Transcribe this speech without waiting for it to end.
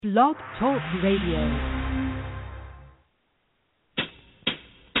Blog Talk Radio.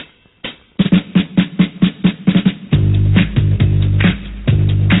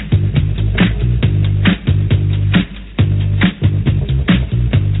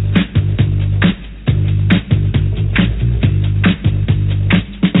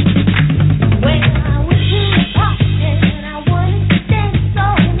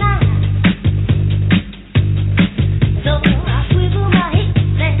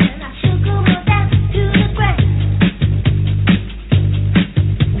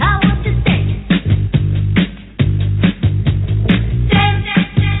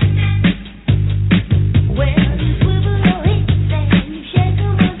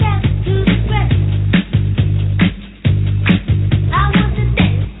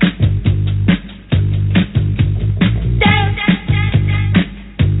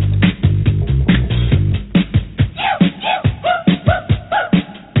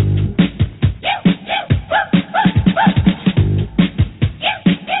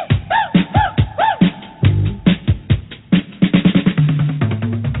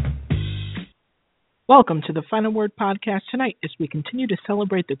 Welcome to the Final Word podcast tonight as we continue to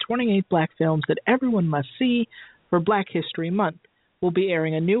celebrate the 28 Black films that everyone must see for Black History Month. We'll be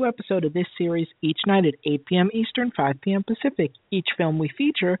airing a new episode of this series each night at 8 p.m. Eastern, 5 p.m. Pacific. Each film we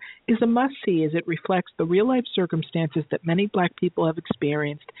feature is a must-see as it reflects the real-life circumstances that many Black people have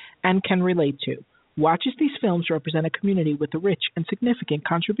experienced and can relate to. Watch as these films represent a community with a rich and significant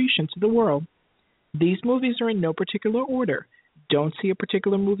contribution to the world. These movies are in no particular order. Don't see a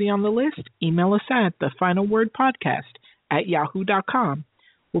particular movie on the list? Email us at thefinalwordpodcast@yahoo.com.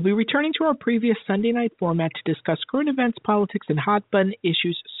 We'll be returning to our previous Sunday night format to discuss current events, politics, and hot-button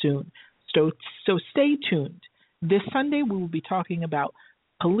issues soon. So stay tuned. This Sunday we will be talking about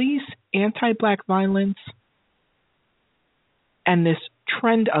police, anti-Black violence, and this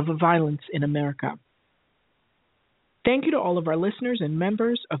trend of violence in America. Thank you to all of our listeners and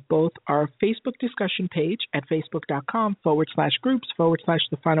members of both our Facebook discussion page at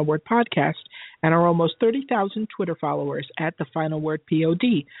facebook.com/groups/The Final Word Podcast and our almost 30,000 Twitter followers at The Final Word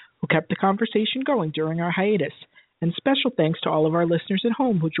POD who kept the conversation going during our hiatus. And special thanks to all of our listeners at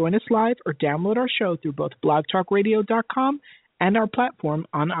home who join us live or download our show through both blogtalkradio.com and our platform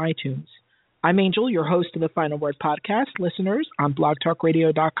on iTunes. I'm Angel, your host of The Final Word Podcast. Listeners on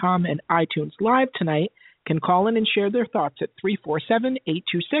blogtalkradio.com and iTunes Live tonight can call in and share their thoughts at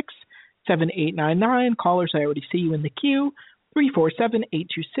 347-826-7899. Callers, I already see you in the queue.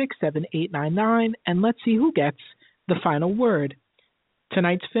 347-826-7899. And let's see who gets the final word.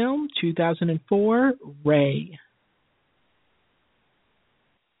 Tonight's film, 2004, Ray.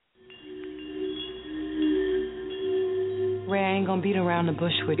 Ray, I ain't gonna beat around the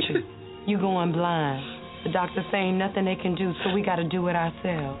bush with you. You going blind. The doctor saying nothing they can do, so we gotta do it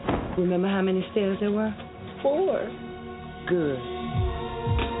ourselves. Remember how many stairs there were? 4. Good.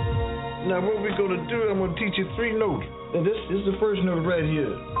 Now what we're gonna do, I'm gonna teach you 3 notes. And this is the first note right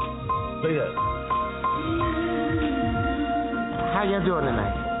here. Play that. How y'all doing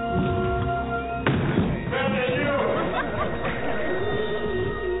tonight?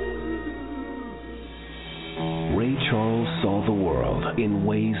 Ray Charles saw the world in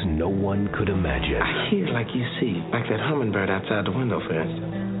ways no one could imagine. I hear like you see, like that hummingbird outside the window, for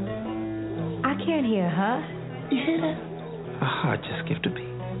instance. I can't hear, huh? You hear that? A heart just skipped a beat.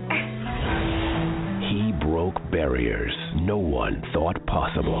 He broke barriers no one thought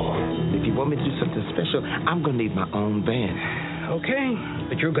possible. If you want me to do something special, I'm gonna need my own band. Okay,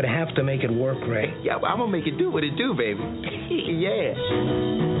 but you're gonna have to make it work, Ray. Yeah, well, I'm gonna make it do what it do, baby. Yeah.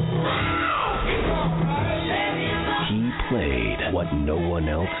 He played what no one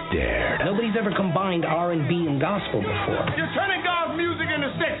else dared. Nobody's ever combined R&B and gospel before. You're turning God's music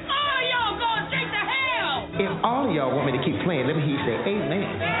into sex. If all of y'all want me to keep playing, let me hear you say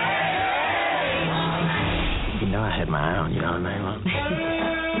amen. You know I had my eye on you all night long.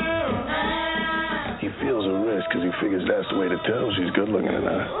 He feels a risk because he figures that's the way to tell she's good looking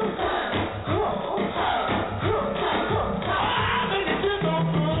enough.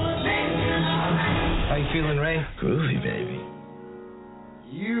 How you feeling, Ray? Groovy, baby.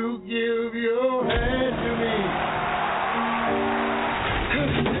 You give your hand to me.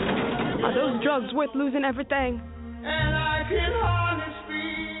 Are those drugs worth losing everything? And I can hardly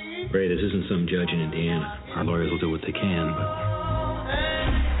speak. Ray, this isn't some judge in Indiana. Our lawyers will do what they can, but...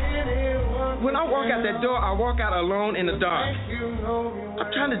 When I walk out that door, I walk out alone in the dark.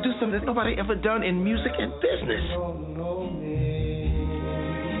 I'm trying to do something that nobody ever done in music and business.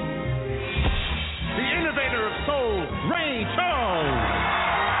 The innovator of soul, Ray Charles.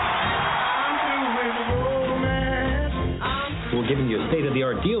 giving you a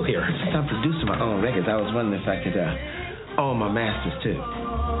state-of-the-art deal here. I'm producing my own records. I was wondering if I could own my masters, too.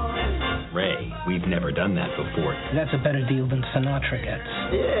 Ray, we've never done that before. That's a better deal than Sinatra gets.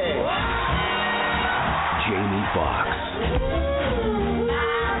 Yeah. Jamie Foxx.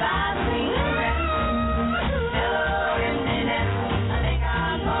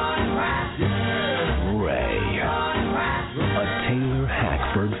 Ray. A Taylor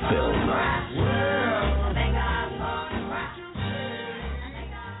Hackford film.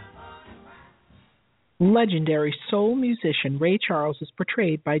 Legendary soul musician Ray Charles is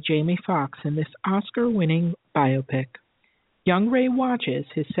portrayed by Jamie Foxx in this Oscar-winning biopic. Young Ray watches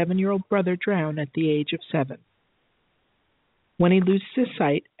his 7-year-old brother drown at the age of 7. When he loses his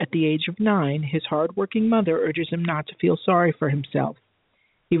sight at the age of 9, his hard-working mother urges him not to feel sorry for himself.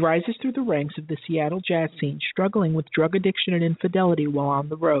 He rises through the ranks of the Seattle jazz scene, struggling with drug addiction and infidelity while on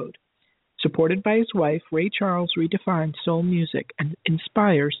the road. Supported by his wife, Ray Charles redefines soul music and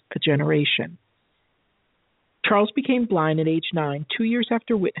inspires a generation. Charles became blind at age 9, 2 years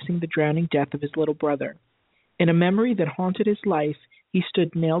after witnessing the drowning death of his little brother. In a memory that haunted his life, he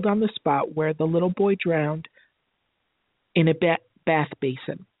stood nailed on the spot where the little boy drowned in a bath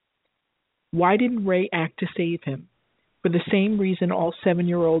basin. Why didn't Ray act to save him? For the same reason all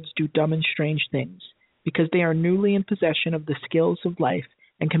 7-year-olds do dumb and strange things, because they are newly in possession of the skills of life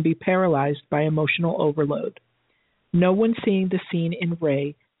and can be paralyzed by emotional overload. No one seeing the scene in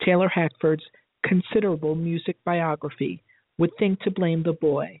Ray, Taylor Hackford's considerable music biography, would think to blame the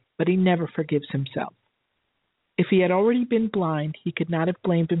boy, but he never forgives himself. If he had already been blind, he could not have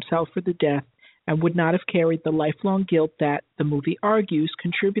blamed himself for the death and would not have carried the lifelong guilt that, the movie argues,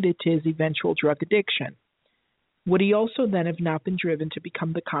 contributed to his eventual drug addiction. Would he also then have not been driven to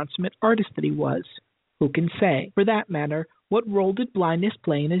become the consummate artist that he was? Who can say? For that matter, what role did blindness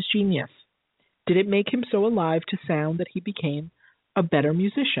play in his genius? Did it make him so alive to sound that he became a better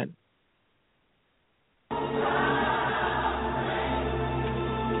musician?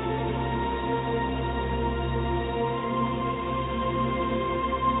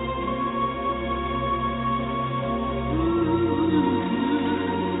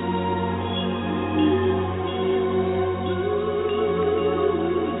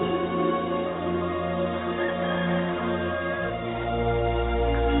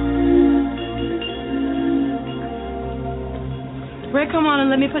 Ray, come on and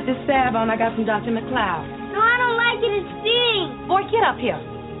let me put this salve on I got from Dr. McLeod. No, I don't like it. It stinks. Boy, get up here.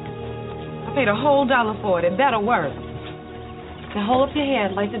 I paid a whole $1 for it. It better work. Now hold up your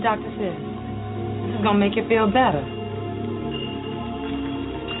head like the doctor said. This is going to make you feel better.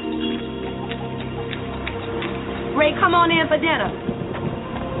 Ray, come on in for dinner.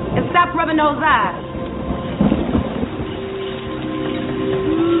 And stop rubbing those eyes.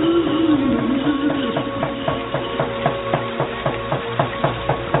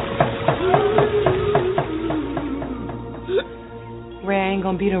 Ray, I ain't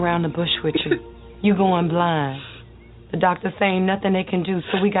gonna beat around the bush with you. You going blind. The doctor's saying nothing they can do,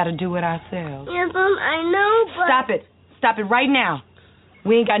 so we gotta do it ourselves. Yes, I know, but... Stop it. Stop it right now.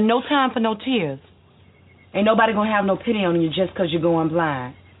 We ain't got no time for no tears. Ain't nobody gonna have no pity on you just 'cause you're going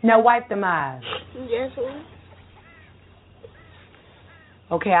blind. Now wipe them eyes. Yes, sir.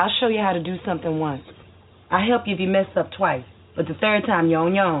 Okay, I'll show you how to do something once. I'll help you if you mess up twice, but the third time you're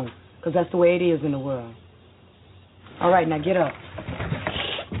on your own, 'cause that's the way it is in the world. All right, now get up.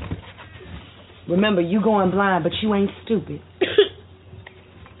 Remember, you going blind, but you ain't stupid.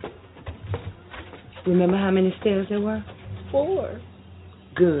 Remember how many stairs there were? 4.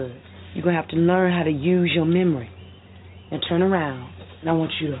 Good. You're going to have to learn how to use your memory. Now turn around, and I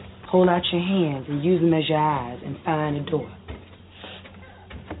want you to hold out your hands and use them as your eyes and find the door.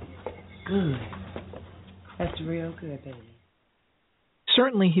 Good. That's real good, baby.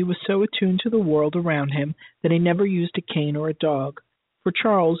 Certainly he was so attuned to the world around him that he never used a cane or a dog. For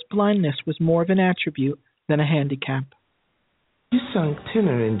Charles, blindness was more of an attribute than a handicap. You sung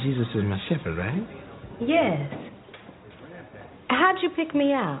tenor in Jesus is My Shepherd, right? Yes. How'd you pick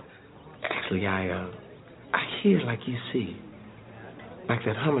me out? Actually, I hear like you see. Like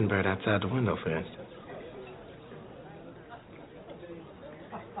that hummingbird outside the window, for instance.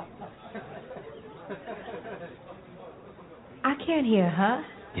 I can't hear, huh?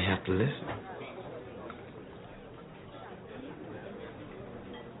 You have to listen.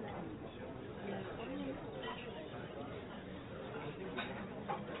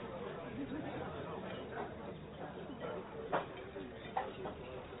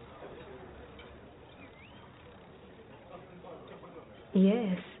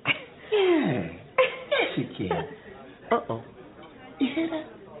 Yes. Yeah. Yes, you can. Uh-oh. You hear that?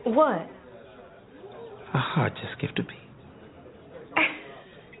 What? Her heart just skipped a beat.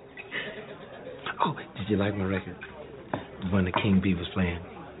 you like my record? The one that King B was playing.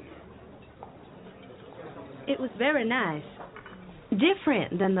 It was very nice.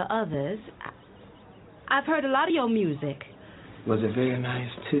 Different than the others. I've heard a lot of your music. Was it very nice,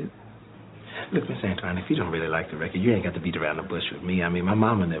 too? Look, Miss Antoine, if you don't really like the record, you ain't got to beat around the bush with me. I mean, my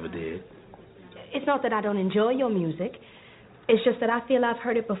mama never did. It's not that I don't enjoy your music. It's just that I feel I've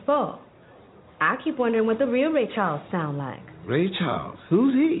heard it before. I keep wondering what the real Ray Charles sound like. Ray Charles?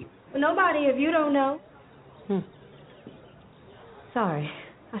 Who's he? Well, nobody if you don't know. Sorry.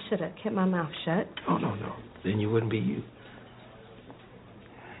 I should have kept my mouth shut. Oh, no. Then you wouldn't be you.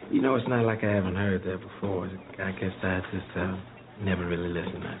 You know, it's not like I haven't heard that before. I guess I just never really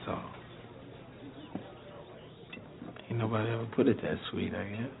listened, that's all. Ain't nobody ever put it that sweet, I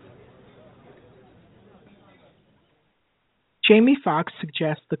guess. Jamie Foxx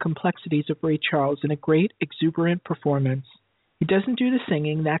suggests the complexities of Ray Charles in a great, exuberant performance. He doesn't do the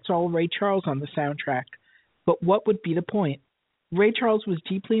singing, that's all Ray Charles on the soundtrack. But what would be the point? Ray Charles was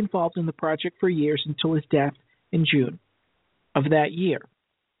deeply involved in the project for years until his death in June of that year.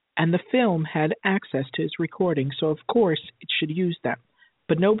 And the film had access to his recordings, so of course it should use them.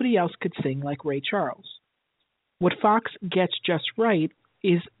 But nobody else could sing like Ray Charles. What Fox gets just right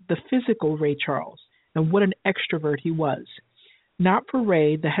is the physical Ray Charles, and what an extrovert he was. Not for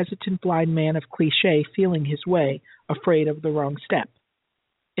Ray, the hesitant blind man of cliché feeling his way, afraid of the wrong step.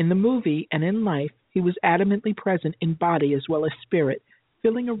 In the movie and in life, he was adamantly present in body as well as spirit,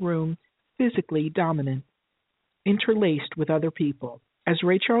 filling a room physically dominant, interlaced with other people. As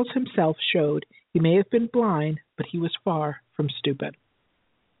Ray Charles himself showed, he may have been blind, but he was far from stupid.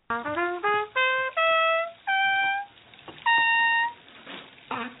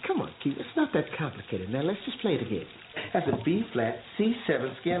 Come on, Keith. It's not that complicated. Now, let's just play it again. That's a B flat,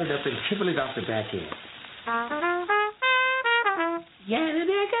 C7, scale it up and triple it off the back end.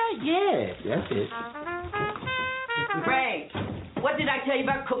 Yeah, that's it. Ray, what did I tell you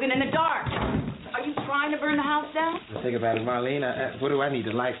about cooking in the dark? Are you trying to burn the house down? The thing about it, Marlene, what do I need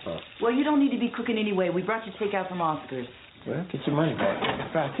the light for? Well, you don't need to be cooking anyway. We brought you takeout from Oscar's. Well, get your money back. I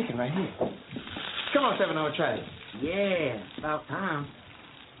got fried chicken right here. Come on, 7, try it. Yeah, about time.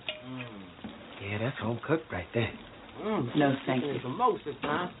 Yeah, that's home cooked right there. No, thank you. Some most this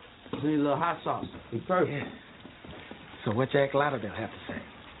time. Just need a little hot sauce. Be perfect. Yeah. So what Jack Lauderdale have to say?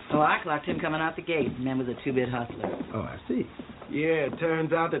 Oh, I clocked him coming out the gate. Man was a two-bit hustler. Oh, I see. Yeah, it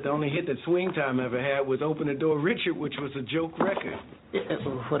turns out that the only hit that Swing Time ever had was Open the Door Richard, which was a joke record. Yeah,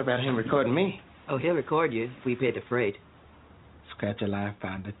 what about him recording me? Oh, he'll record you if we paid the freight. Scratch a line,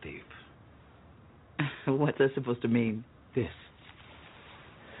 find a thief. What's that supposed to mean? This.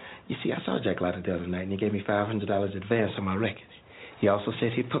 You see, I saw Jack Lauderdale tonight, and he gave me $500 advance on my record. He also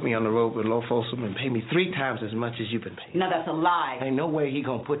said he'd put me on the road with Lo Folsom and pay me 3 times as much as you've been paying. No, that's a lie. Ain't no way he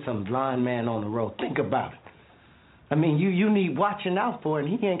gonna put some blind man on the road. Think about it. I mean, you need watching out for, and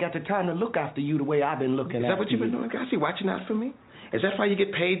he ain't got the time to look after you the way I've been looking after you. Is that what you've been doing, guys? He watching out for me? Is that why you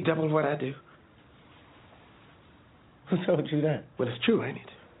get paid double what I do? Who told you that? Well, it's true, ain't it?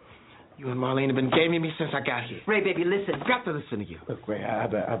 You and Marlene have been gaming me since I got here. Ray, baby, listen. I've got to listen to you. Look, Ray,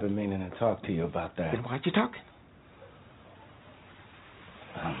 I've been meaning to talk to you about that. Then why'd you talk?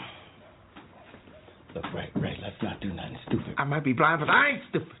 Look, Ray, let's not do nothing stupid. I might be blind, but I ain't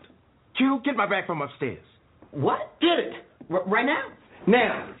stupid. Q, get my bag from upstairs. What? Get it. Right now?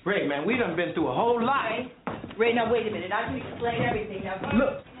 Now. Ray, man, we done been through a whole lot. Ray, now wait a minute. I can explain everything. Now,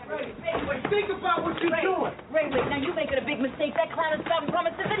 look. Ray, think about what you're doing. Ray, wait. Now you're making a big mistake. That clown has gotten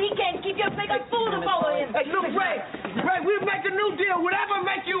promises that he can't keep. You're making a fool to follow him. Hey, look, Ray, we'll make a new deal. Whatever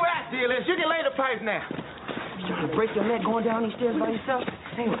make you happy. Deal is, you can lay the pipe now. You can break your neck going down these stairs by yourself?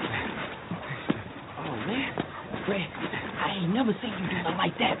 Hey, oh, man. Ray, I ain't never seen you do nothing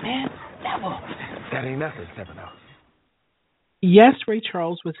like that, man. Never. That ain't nothing, 7-0. Yes, Ray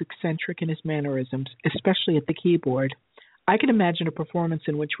Charles was eccentric in his mannerisms, especially at the keyboard. I can imagine a performance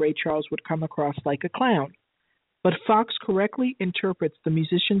in which Ray Charles would come across like a clown. But Fox correctly interprets the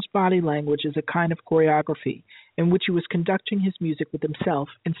musician's body language as a kind of choreography in which he was conducting his music with himself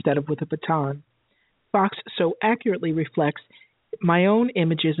instead of with a baton. Fox so accurately reflects my own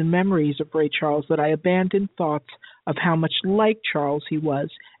images and memories of Ray Charles that I abandoned thoughts of how much like Charles he was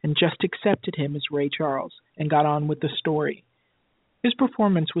and just accepted him as Ray Charles and got on with the story. His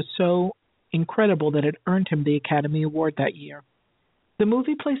performance was so incredible that it earned him the Academy Award that year. The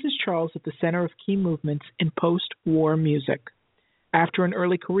movie places Charles at the center of key movements in post-war music. After an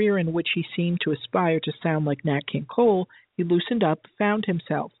early career in which he seemed to aspire to sound like Nat King Cole, he loosened up, found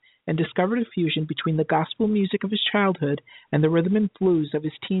himself, and discovered a fusion between the gospel music of his childhood and the rhythm and blues of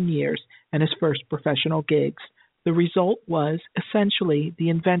his teen years and his first professional gigs. The result was essentially the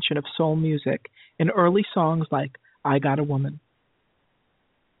invention of soul music in early songs like I Got a Woman.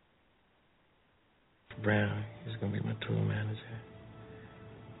 Brown, he's going to be my tour manager.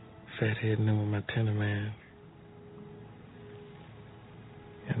 Fathead Newman, my tenor man.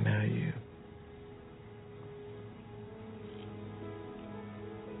 And now you.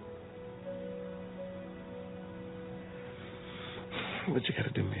 But you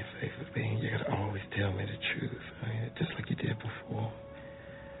gotta do me a favor, Bean. You gotta always tell me the truth. I mean, just like you did before.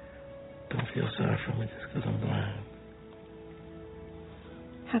 Don't feel sorry for me just because I'm blind.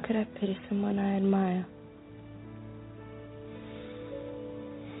 How could I pity someone I admire?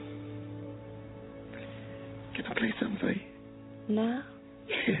 Can I play something for you? Now?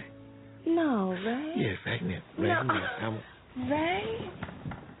 Yeah. No, Ray. Yeah, right now. Right now. Ray?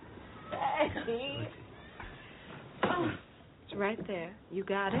 Oh, it's right there. You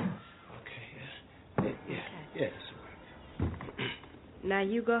got it? Okay, yes. Now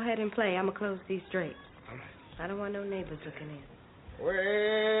you go ahead and play. I'm going to close these drapes. All right. I don't want no neighbors looking in.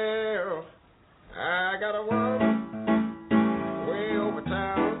 Well, I got a woman way over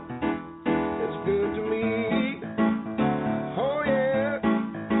town. It's good to me. Oh, yeah.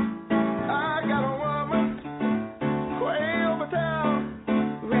 I got a woman way over town.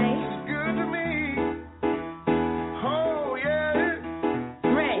 Ray? It's good to me. Oh, yeah.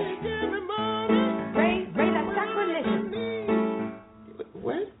 Ray. She give me money. Ray, that's sacrilegious.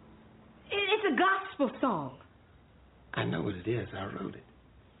 What? It's a gospel song. I know what it is. I wrote it.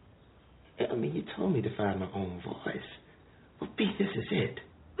 I mean, you told me to find my own voice. Well, B, this is it.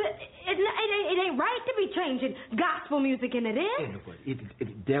 But it ain't right to be changing gospel music into this. And what?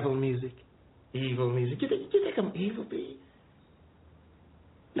 It devil music, evil music. You think I'm evil, B?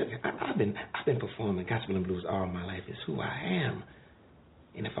 Look, I've been performing gospel and blues all my life. It's who I am.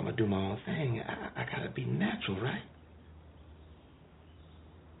 And if I'm gonna do my own thing, I gotta be natural, right?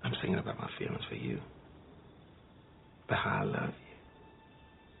 I'm singing about my feelings for you. But how I love you.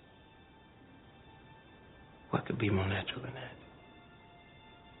 What could be more natural than that?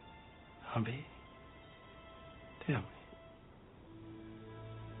 Hubby? Tell me.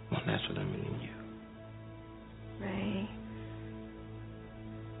 More natural than me and you. Ray.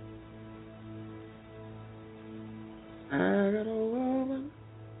 I got a woman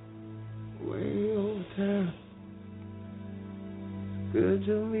way over town. Good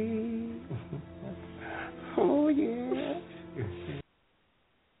to me. Oh, yeah.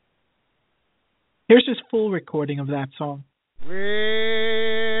 Here's his full recording of that song.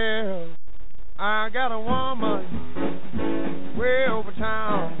 Well, I got a woman way over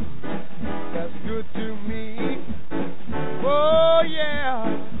town that's good to me. Oh,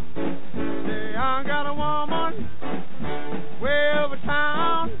 yeah. Say, I got a woman way over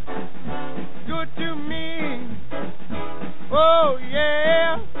town, good to me. Oh,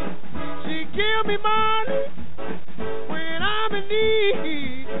 yeah. She give me money when I'm in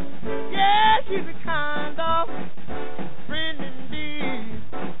need. Yeah, she's a kind of friend indeed.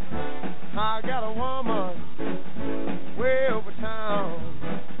 I got a woman way over town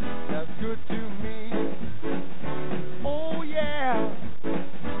that's good to me. Oh, yeah.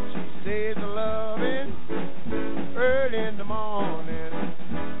 She says the loving early in the morning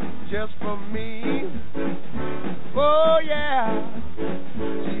just for me. Oh, yeah.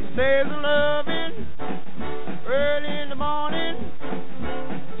 She says the loving early in the morning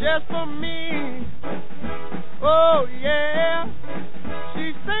just for me. Oh, yeah.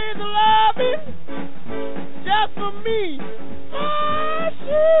 She says the loving just for me. Oh,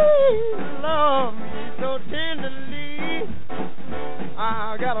 she loves me so tenderly.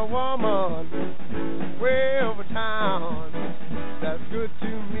 I got a woman way over town that's good to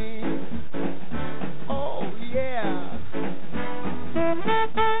me. Oh, yeah.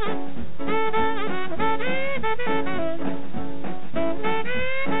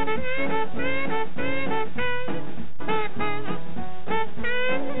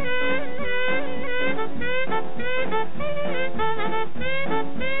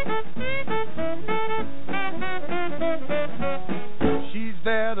 She's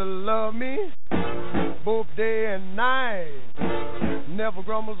there to love me both day and night. Never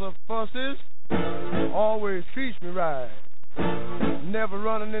grumbles or fusses, always treats me right. Never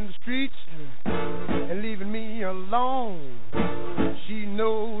running in the streets and leaving me alone. She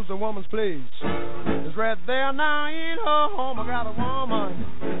knows a woman's place is right there now in her home. I got a woman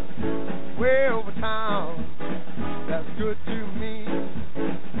way over town that's good to me.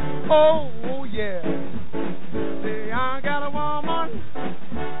 Oh, yeah. Say, I got a woman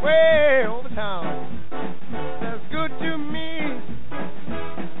way over town that's good to me.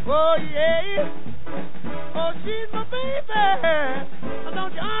 Oh, yeah. Oh, she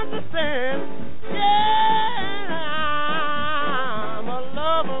understand. Yeah, I'm a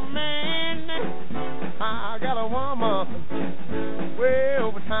lover man. I got a woman way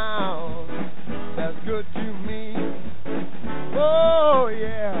over town that's good to me. Oh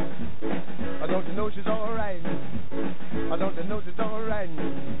yeah, don't you know she's all right? Don't you know she's all right?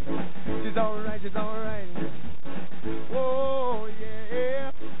 She's all right, she's all right. Oh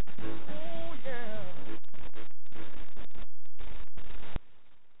yeah, oh yeah.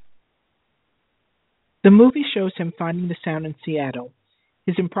 The movie shows him finding the sound in Seattle,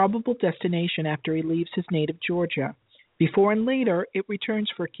 his improbable destination after he leaves his native Georgia. Before and later, it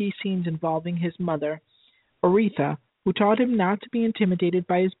returns for key scenes involving his mother, Aretha, who taught him not to be intimidated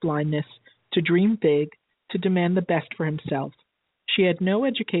by his blindness, to dream big, to demand the best for himself. She had no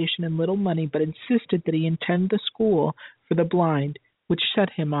education and little money, but insisted that he attend the school for the blind, which set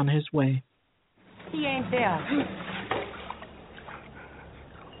him on his way. He ain't there.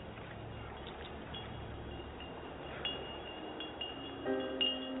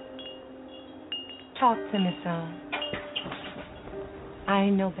 Talk to me, son. I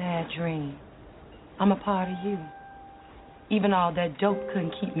ain't no bad dream. I'm a part of you. Even all that dope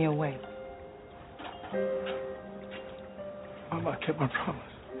couldn't keep me away. Mama, I kept my promise.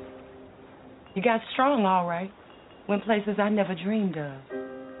 You got strong, all right. Went places I never dreamed of.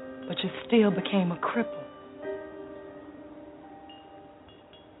 But you still became a cripple.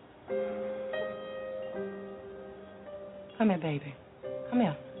 Come here, baby. Come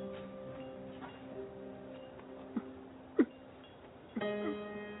here.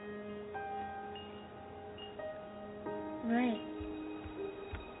 Right.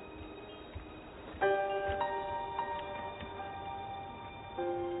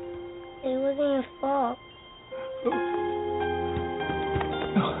 It wasn't your fault.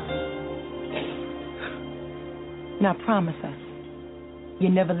 Now promise us, you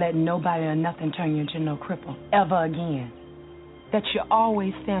never let nobody or nothing turn you into no cripple ever again. That you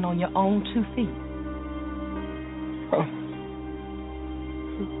always stand on your own 2 feet.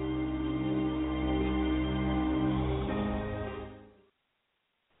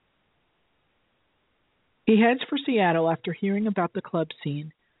 He heads for Seattle after hearing about the club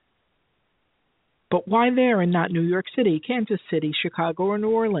scene. But why there and not New York City, Kansas City, Chicago, or New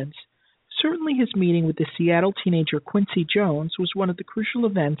Orleans? Certainly his meeting with the Seattle teenager Quincy Jones was one of the crucial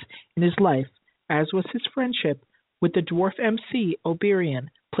events in his life, as was his friendship with the dwarf MC Oberian,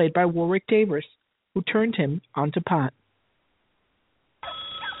 played by Warwick Davis, who turned him onto pot.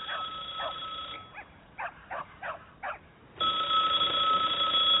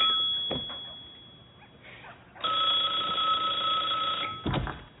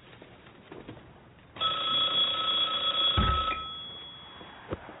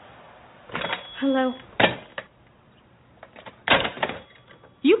 Hello.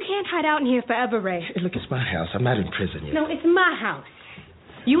 You can't hide out in here forever, Ray. Hey, look, it's my house. I'm not in prison yet. No, it's my house.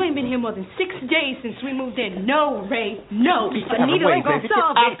 You ain't been here more than 6 days since we moved in. No, Ray, no. Anita ain't gonna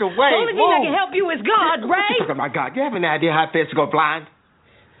solve it. The only thing that can help you is God, Ray. Oh, my God, you have an idea how it feels to go blind?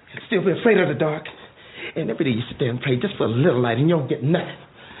 Still be afraid of the dark. And every day you sit there and pray just for a little light and you don't get nothing.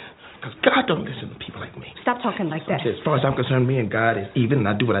 Because God don't listen to people like me. Stop talking like that. As far as I'm concerned, me and God is even, and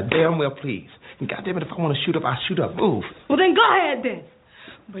I do what I damn well please. And goddamn it, if I want to shoot up, I'll shoot up. Move. Well, then go ahead, then.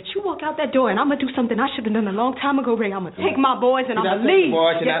 But you walk out that door, and I'm going to do something I should have done a long time ago, Ray. I'm going to take my boys, and I'm going to leave.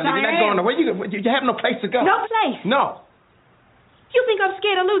 You're not going nowhere. You have no place to go. No place? No. You think I'm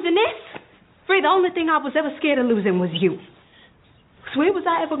scared of losing this? Ray, the only thing I was ever scared of losing was you. So where was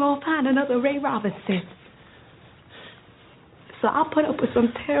I ever going to find another Ray Robinson? So I'll put up with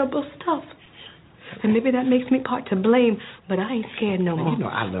some terrible stuff. And maybe that makes me part to blame, but I ain't scared no more. You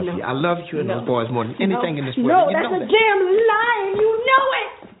know I love you. I love you and those boys more than anything in this world. No, that's a damn lie, and you know it.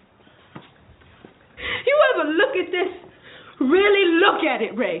 You ever look at this? Really look at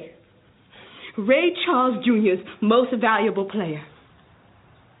it, Ray. Ray Charles Jr.'s most valuable player.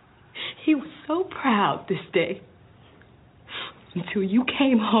 He was so proud this day until you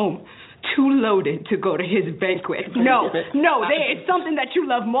came home too loaded to go to his banquet. No, there is something that you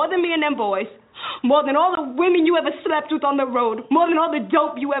love more than me and them boys. More than all the women you ever slept with on the road. More than all the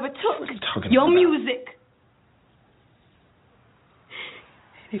dope you ever took. Your music.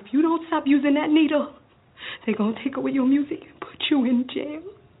 And if you don't stop using that needle, they're going to take away your music and put you in jail.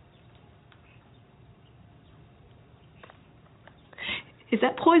 Is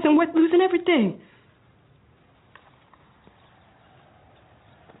that poison worth losing everything?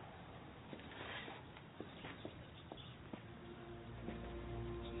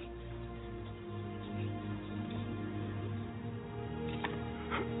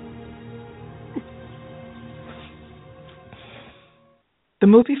 The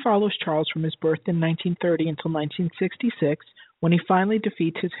movie follows Charles from his birth in 1930 until 1966, when he finally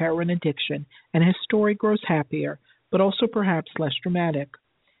defeats his heroin addiction and his story grows happier, but also perhaps less dramatic.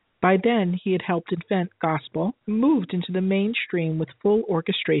 By then, he had helped invent gospel, moved into the mainstream with full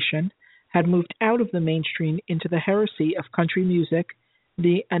orchestration, had moved out of the mainstream into the heresy of country music,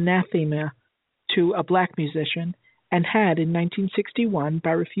 the anathema to a black musician, and had, in 1961,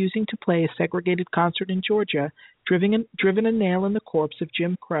 by refusing to play a segregated concert in Georgia, driven a nail in the corpse of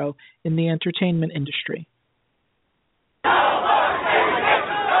Jim Crow in the entertainment industry.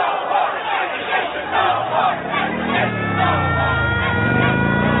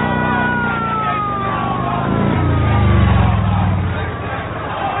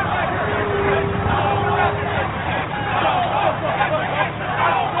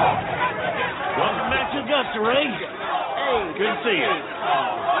 Ray. Hey, good to see you.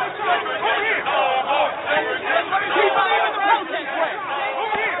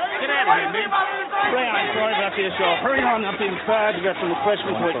 Get out of here, man. Ray, I'm sorry about this, y'all. Hurry on up inside. We got some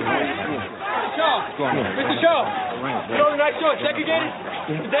refreshments waiting for you. Mr. Shaw, you know the night show is segregated?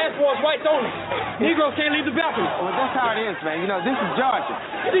 The dance floor is whites only. Negroes can't leave the balcony. Well, that's how it is, man. You know, this is Georgia.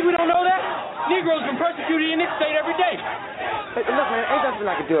 You think we don't know that? Negroes been persecuted in this state every day. Hey, look, man, ain't nothing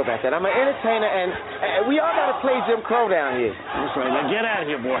I can do about that. I'm an entertainer, and we all got to play Jim Crow down here. That's right. Now get out of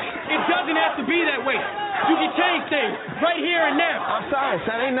here, boy. It doesn't have to be that way. You can change things right here and now. I'm sorry,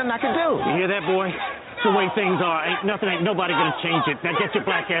 son. Ain't nothing I can do. You hear that, boy? It's the way things are. Ain't nobody gonna change it. Now get your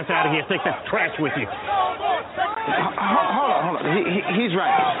black ass out of here. Take that trash with you. Hold on. He's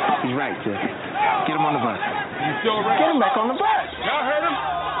right. He's right, sir. Get him on the bus. You sure, Ray? Get him back on the bus. Y'all heard him?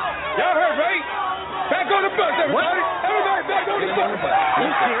 Y'all heard, Ray? Back on the bus, everybody. What? Everybody back on the bus. Are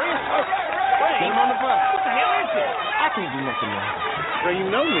you serious? Get him on the bus. What the hell is this? I can't do nothing now. Ray, you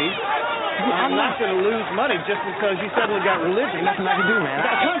know me. I'm not going to lose money just because you suddenly got religion. Nothing I can do, man. You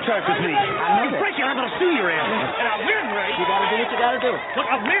got a contract with me. I know that. Break it, I'm going to sue your ass. And I'll win, Ray. You got to do what you got to do. Look,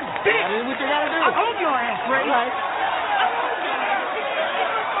 I'll win, bitch. You got to do what you got to do. I'll hold your ass, Ray. All right.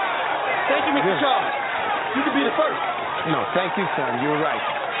 Thank you, Mr. Shaw. You could be the first. No, thank you, son. You're right.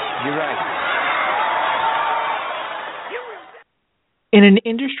 You're right. In an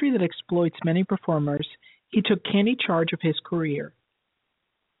industry that exploits many performers, he took canny charge of his career,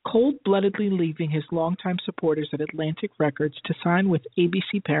 cold-bloodedly leaving his longtime supporters at Atlantic Records to sign with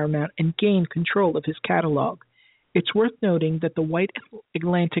ABC Paramount and gain control of his catalog. It's worth noting that the white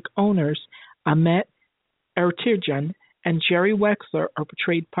Atlantic owners, Ahmet Ertirjan and Jerry Wexler, are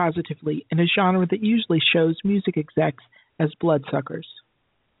portrayed positively in a genre that usually shows music execs as bloodsuckers.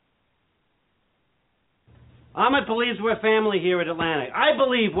 Ahmet believes we're family here at Atlantic. I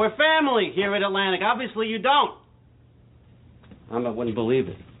believe we're family here at Atlantic. Obviously you don't. Ahmet wouldn't believe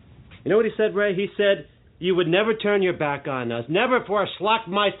it. You know what he said, Ray? He said, you would never turn your back on us. Never for a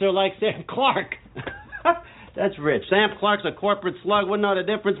schlockmeister like Sam Clark. That's rich. Sam Clark's a corporate slug. Wouldn't know the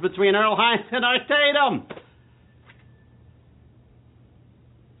difference between Earl Hines and Art Tatum.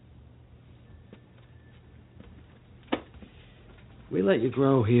 We let you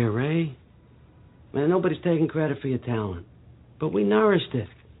grow here, Ray. Man, nobody's taking credit for your talent. But we nourished it.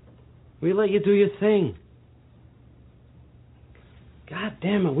 We let you do your thing. God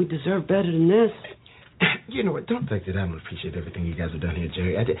damn it, we deserve better than this. You know what? Don't think that I don't appreciate everything you guys have done here,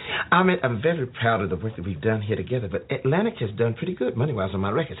 Jerry. I'm very proud of the work that we've done here together, but Atlantic has done pretty good money-wise on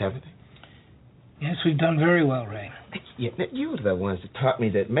my records, haven't they? Yes, we've done very well, Ray. Yeah, you were the ones that taught me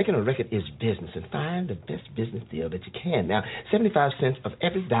that making a record is business and find the best business deal that you can. Now, 75 cents of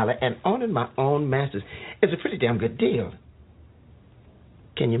every dollar and owning my own masters is a pretty damn good deal.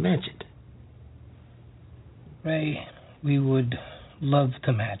 Can you match it? Ray, we would love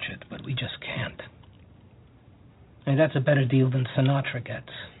to match it, but we just can't. And that's a better deal than Sinatra gets.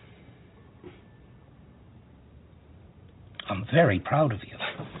 I'm very proud of you.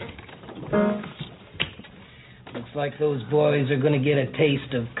 Looks like those boys are going to get a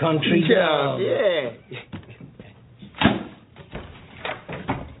taste of country dog. Yeah.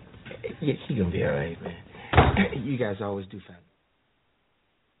 Yeah, he's going to be all right, man. You guys always do fine.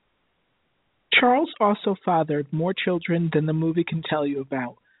 Charles also fathered more children than the movie can tell you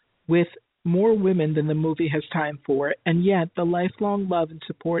about, with more women than the movie has time for, and yet the lifelong love and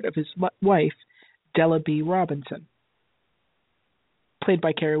support of his wife, Della B. Robinson, played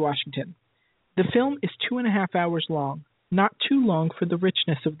by Kerry Washington. The film is 2.5 hours long, not too long for the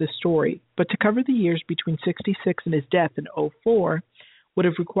richness of the story, but to cover the years between 1966 and his death in 2004 would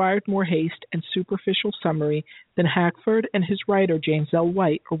have required more haste and superficial summary than Hackford and his writer James L.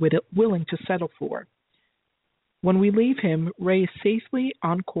 White are willing to settle for. When we leave him, Ray is safely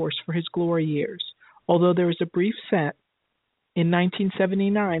on course for his glory years, although there is a brief set in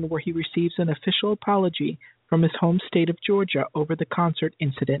 1979, where he receives an official apology from his home state of Georgia over the concert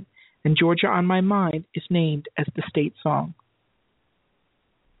incident, and Georgia on My Mind is named as the state song.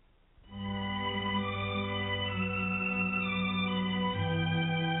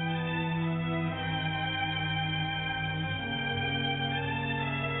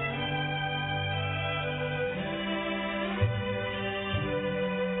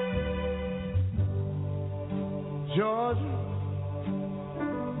 Georgia,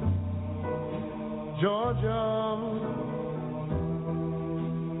 Georgia,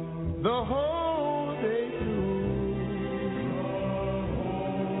 the whole day through,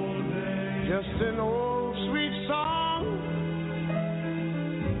 just an old sweet song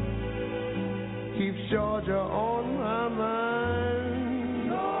keeps Georgia on my mind.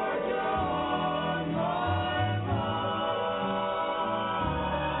 Georgia on my mind.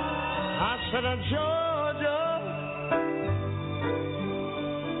 I said, Georgia,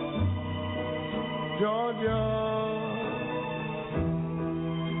 Georgia,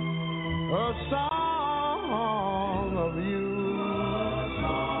 a song of you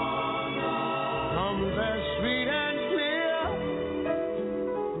comes as sweet and clear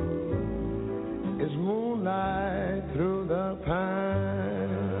as moonlight through the pines.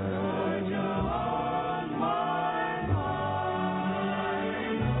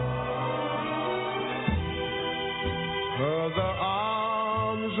 Her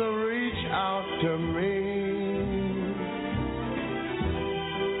arms reach out to me.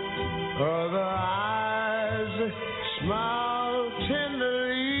 Other eyes smile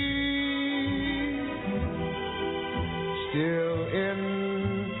tenderly. Still in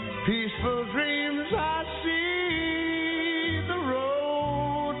peaceful dreams I see the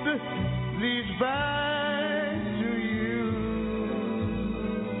road leads back to you.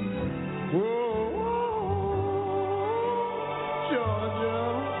 Whoa, Georgia,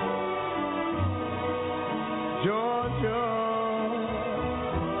 Georgia.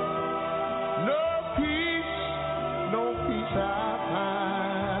 No peace I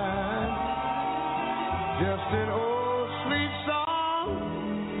find. Just an old sweet song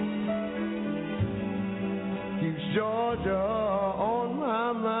keeps Georgia on my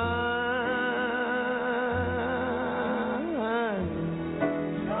mind.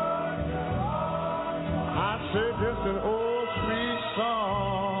 I said just an old sweet song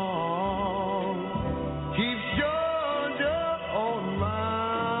keeps Georgia on my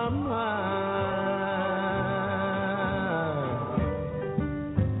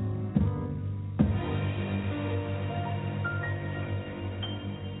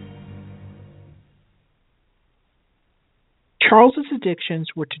Charles's addictions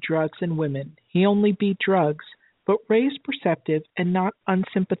were to drugs and women. He only beat drugs, but Ray's perceptive and not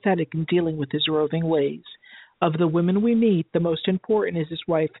unsympathetic in dealing with his roving ways. Of the women we meet, the most important is his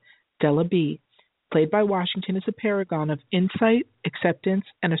wife, Della B., played by Washington as a paragon of insight, acceptance,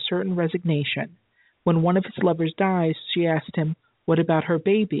 and a certain resignation. When one of his lovers dies, she asked him, "What about her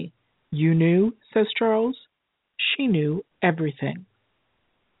baby?" "You knew," says Charles. She knew everything.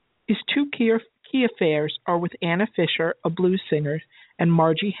 His two key affairs are with Anna Fisher, a blues singer, and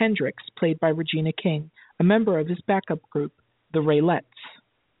Margie Hendricks, played by Regina King, a member of his backup group, the Raylettes.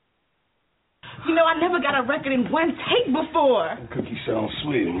 You know, I never got a record in one take before. Cookie sounds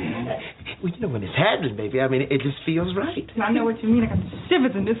sweet. Well, you know, when it's happening, baby, I mean, it just feels right. I know what you mean. I got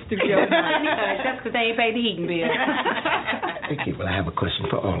shivers in this studio. That's because they ain't paid the heating bill. Okay, well, I have a question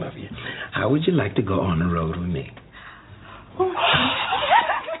for all of you. How would you like to go on the road with me?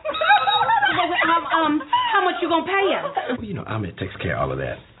 How much you gonna pay us? Well, you know, Ahmed takes care of all of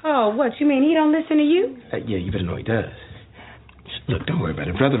that. Oh, what, you mean he don't listen to you? Yeah, you better know he does. Look, don't worry about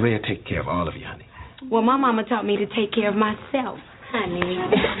it. Brother Ray will take care of all of you, honey. Well, my mama taught me to take care of myself, honey.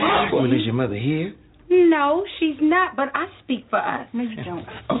 Well, is your mother here? No, she's not, but I speak for us. No, you don't.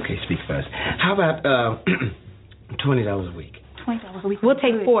 Okay, speak for us. How about $20 a week? $20 a week. We'll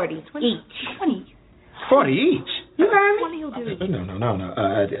take 40 each. 20. 40 each? You heard me? 20 will do. No.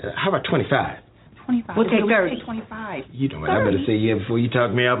 How about 25? 25. We'll take 30. 25. You know what? I better say yeah before you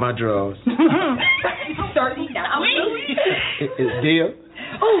talk me out my drawers. 30 now. Is deal?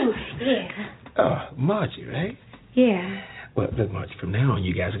 Oh, yeah. Oh, Margie, right? Yeah. Well, look, Margie, from now on,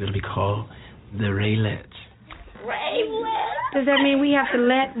 you guys are going to be called the Raylettes. Raylettes? Does that mean we have to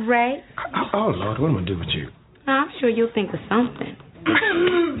let Ray? Oh, Lord, what am I going to do with you? I'm sure you'll think of something.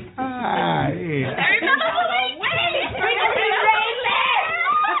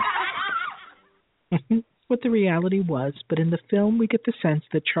 What the reality was, but in the film we get the sense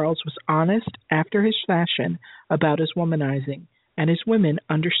that Charles was honest after his fashion about his womanizing, and his women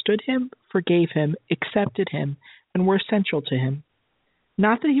understood him, forgave him, accepted him, and were essential to him.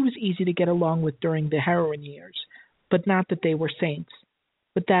 Not that he was easy to get along with during the heroin years, but not that they were saints.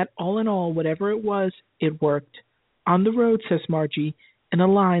 But that, all in all, whatever it was, it worked. On the road, says Margie, in a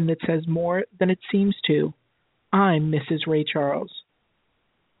line that says more than it seems to, I'm Mrs. Ray Charles.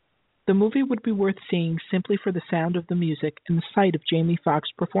 The movie would be worth seeing simply for the sound of the music and the sight of Jamie Foxx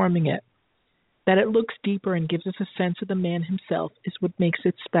performing it. That it looks deeper and gives us a sense of the man himself is what makes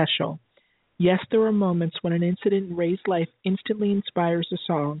it special. Yes, there are moments when an incident in Ray's life instantly inspires a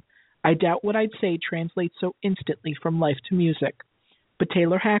song. I doubt what I'd say translates so instantly from life to music. But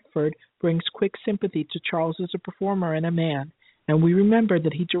Taylor Hackford brings quick sympathy to Charles as a performer and a man, and we remember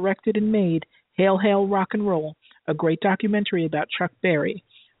that he directed and made Hail, Hail, Rock and Roll, a great documentary about Chuck Berry,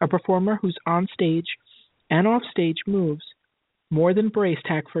 a performer whose on-stage and off-stage moves more than braced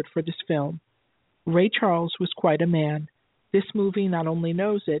Hackford for this film. Ray Charles was quite a man. This movie not only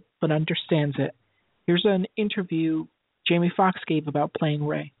knows it, but understands it. Here's an interview Jamie Foxx gave about playing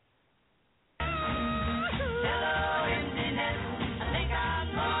Ray.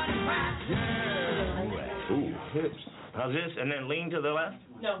 Ooh, hips. How's this? And then lean to the left?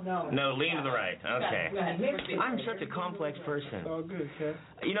 No, lean to the right. Okay. I'm such a complex person. All good, Kat.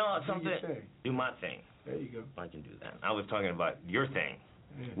 You know something? Do my thing. There you go. I can do that. I was talking about your thing,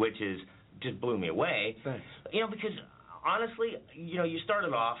 which is just blew me away. Thanks. You know, because honestly, you know, you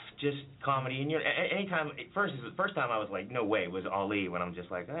started off just comedy, and you're anytime the first time I was like, no way, was Ali, when I'm just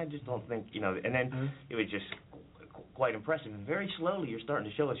like, I just don't think, you know, and then it was just quite impressive. And very slowly, you're starting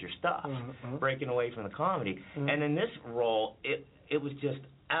to show us your stuff, breaking away from the comedy. And in this role, it was just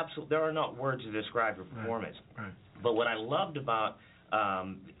absolute. There are not words to describe your performance. Right. But what I loved about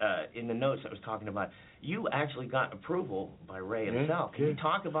in the notes I was talking about, you actually got approval by Ray himself. Can you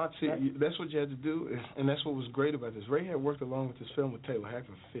talk about that? That's what you had to do, and that's what was great about this. Ray had worked along with this film with Taylor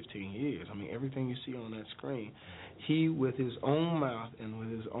Hackford for 15 years. I mean, everything you see on that screen, he, with his own mouth and with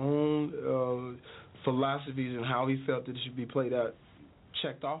his own philosophies and how he felt that it should be played out,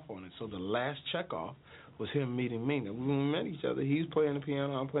 checked off on it. So the last check off was him meeting me. Now, when we met each other, he's playing the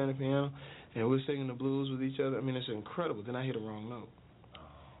piano, I'm playing the piano, and we're singing the blues with each other. I mean, it's incredible. Then I hit a wrong note.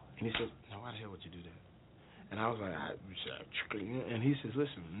 And he said, "Now, why the hell would you do that?" And I was like, and he says,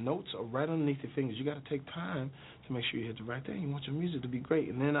 "Listen, notes are right underneath your fingers. You got to take time to make sure you hit the right thing. You want your music to be great."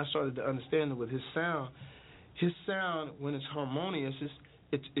 And then I started to understand that with his sound, when it's harmonious,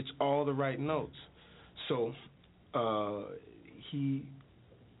 it's all the right notes. So he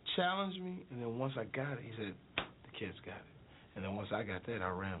challenged me, and then once I got it, he said, "The kid's got it." And then once I got that, I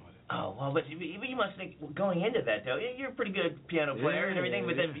ran with it. Oh, well, but you must think, going into that, though, you're a pretty good piano player and everything,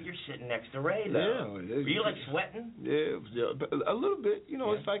 but then you're sitting next to Ray, though. Yeah. Were you, like, sweating? Yeah, a little bit. You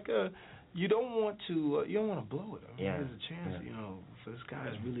know, it's like you don't want to blow it. I mean, there's a chance, you know, for this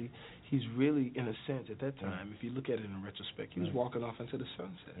guy he's really, in a sense, at that time, if you look at it in retrospect, he was walking off into the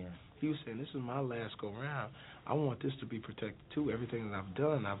sunset. Yeah. He was saying, "This is my last go-round. I want this to be protected, too. Everything that I've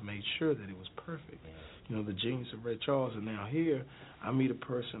done, I've made sure that it was perfect." Yeah. You know, the genius of Ray Charles, and now here, I meet a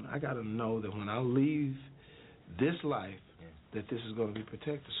person, I got to know that when I leave this life, that this is going to be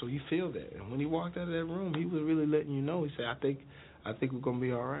protected. So you feel that. And when he walked out of that room, he was really letting you know. He said, I think we're going to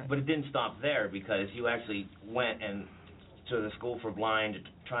be all right. But it didn't stop there, because you actually went to the School for Blind to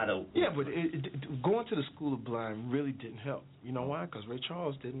try to... Yeah, but going to the School of Blind really didn't help. You know why? Because Ray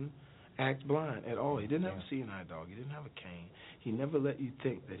Charles didn't act blind at all. He didn't have a seeing eye dog. He didn't have a cane. He never let you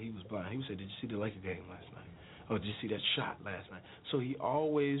think that he was blind. He would say, "Did you see the Laker game last night? Or did you see that shot last night?" So he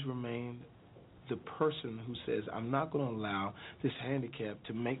always remained the person who says, "I'm not going to allow this handicap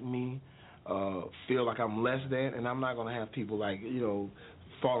to make me feel like I'm less than, and I'm not going to have people like, you know,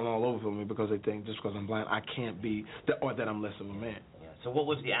 falling all over me because they think just because I'm blind I can't be, or that I'm less of a man." Yeah. So what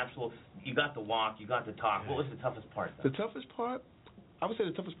was the actual, you got the walk, you got the talk, what was the toughest part, though? The toughest part, I would say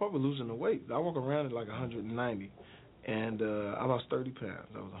the toughest part was losing the weight. I walk around at like 190, and I lost 30 pounds.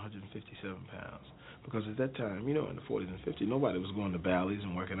 I was 157 pounds. Because at that time, you know, in the 40s and 50s, nobody was going to Bally's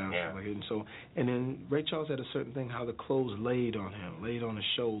and working out like it. And then Ray Charles had a certain thing, how the clothes laid on him, laid on his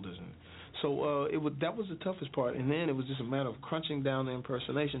shoulders. And so that was the toughest part. And then it was just a matter of crunching down the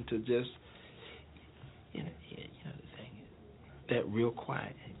impersonation to just, you know, the thing is, that real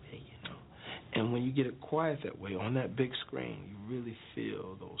quiet, you know. And when you get it quiet that way on that big screen, you really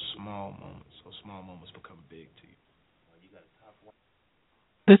feel those small moments. Those small moments become big to you.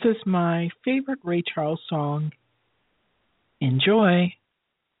 This is my favorite Ray Charles song. Enjoy.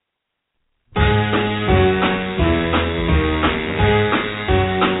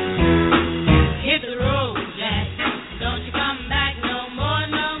 Hit the road, Jack. Don't you come back no more,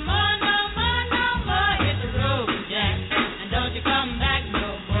 no more, no more, no more. Hit the road, Jack. And don't you come back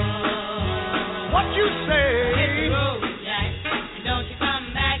no more. What you say? Hit the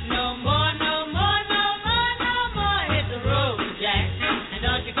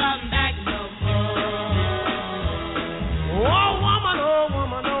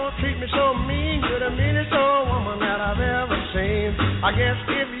I guess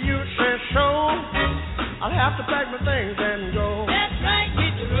if you say so, I'll have to pack my things and go. That's right,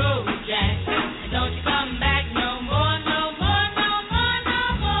 hit the road, Jack. And don't you come back no more, no more, no more, no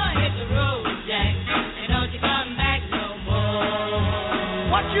more. Hit the road, Jack. And don't you come back no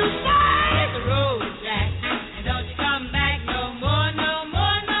more. What you say? Hit the road, Jack. And don't you come back no more, no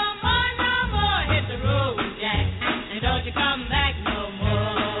more, no more, no more. Hit the road, Jack. And don't you come back no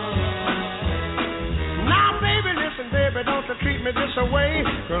more. Now, baby, listen, baby, don't you treat me this away,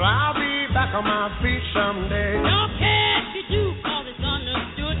 'cause I'll be back on my feet someday. Don't care if you do, 'cause it's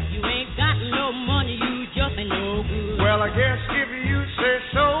understood. You ain't got no money, you just ain't no good. Well, I guess if you say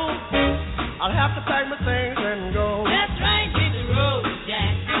so, I'll have to pack my things and go. That's right, hit the road,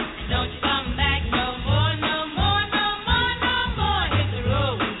 Jack. And don't you come back no more, no more, no more, no more. Hit the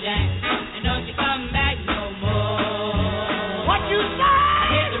road, Jack. And don't you come back no more. What you say?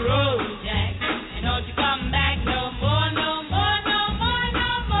 Hit the road, Jack. And don't you come back no more, no more, no more, no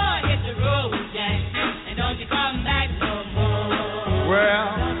more. Hit the road, Jack. And don't you come back no more.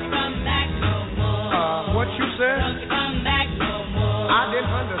 Well, Don't you come back no more. what you said? Don't you come back no more. I didn't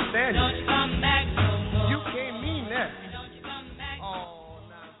understand Don't you come back no more. You can't mean that. Don't you come back no more. Oh,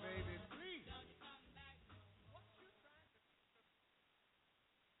 now, baby, please.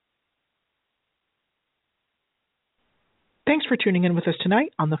 Thanks for tuning in with us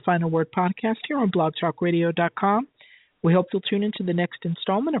tonight on the Final Word podcast here on blogtalkradio.com. We hope you'll tune into the next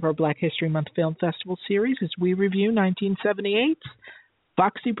installment of our Black History Month Film Festival series as we review 1978's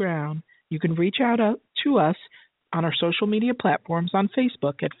Foxy Brown. You can reach out to us on our social media platforms on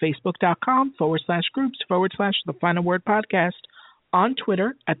Facebook at facebook.com/groups/The Final Word Podcast, on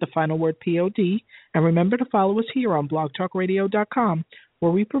Twitter at The Final Word POD, and remember to follow us here on blogtalkradio.com,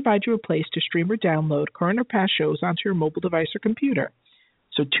 where we provide you a place to stream or download current or past shows onto your mobile device or computer.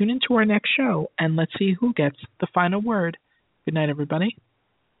 So tune into our next show, and let's see who gets the final word. Good night, everybody.